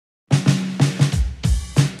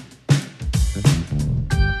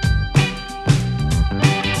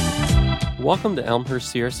Welcome to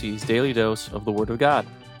Elmhurst CRC's Daily Dose of the Word of God.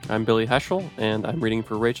 I'm Billy Heschl, and I'm reading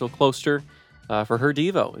for Rachel Klooster for her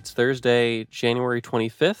Devo. It's Thursday, January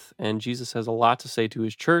 25th, and Jesus has a lot to say to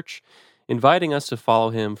his church, inviting us to follow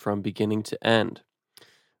him from beginning to end.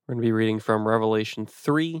 We're going to be reading from Revelation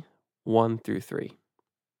 3, 1 through 3.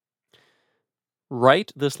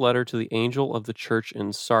 Write this letter to the angel of the church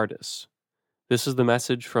in Sardis. This is the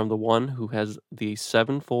message from the one who has the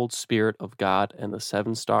sevenfold Spirit of God and the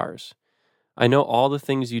 7 stars. I know all the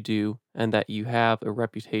things you do, and that you have a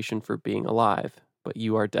reputation for being alive, but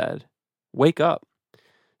you are dead. Wake up.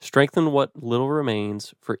 Strengthen what little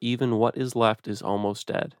remains, for even what is left is almost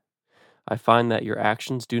dead. I find that your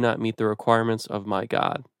actions do not meet the requirements of my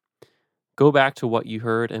God. Go back to what you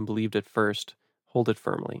heard and believed at first. Hold it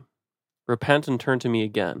firmly. Repent and turn to me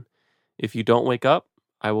again. If you don't wake up,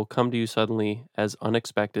 I will come to you suddenly, as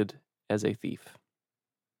unexpected as a thief.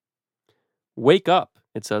 Wake up,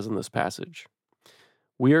 it says in this passage.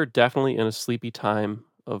 We are definitely in a sleepy time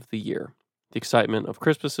of the year. The excitement of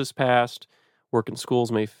Christmas is past, work and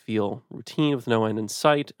schools may feel routine with no end in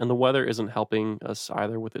sight, and the weather isn't helping us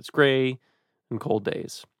either with its gray and cold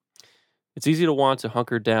days. It's easy to want to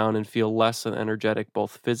hunker down and feel less than energetic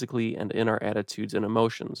both physically and in our attitudes and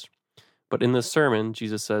emotions. But in this sermon,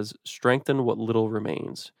 Jesus says, strengthen what little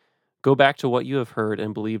remains. Go back to what you have heard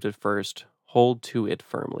and believed at first. Hold to it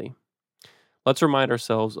firmly. Let's remind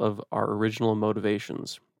ourselves of our original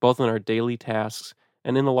motivations, both in our daily tasks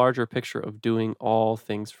and in the larger picture of doing all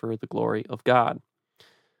things for the glory of God.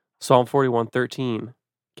 Psalm 41:13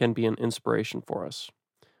 can be an inspiration for us.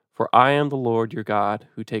 For I am the Lord your God,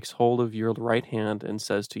 who takes hold of your right hand and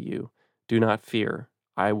says to you, do not fear,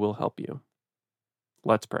 I will help you.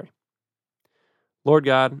 Let's pray. Lord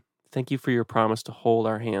God, thank you for your promise to hold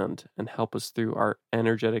our hand and help us through our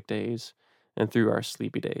energetic days and through our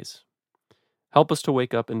sleepy days. Help us to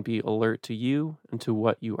wake up and be alert to you and to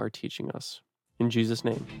what you are teaching us. In Jesus'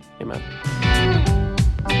 name, amen.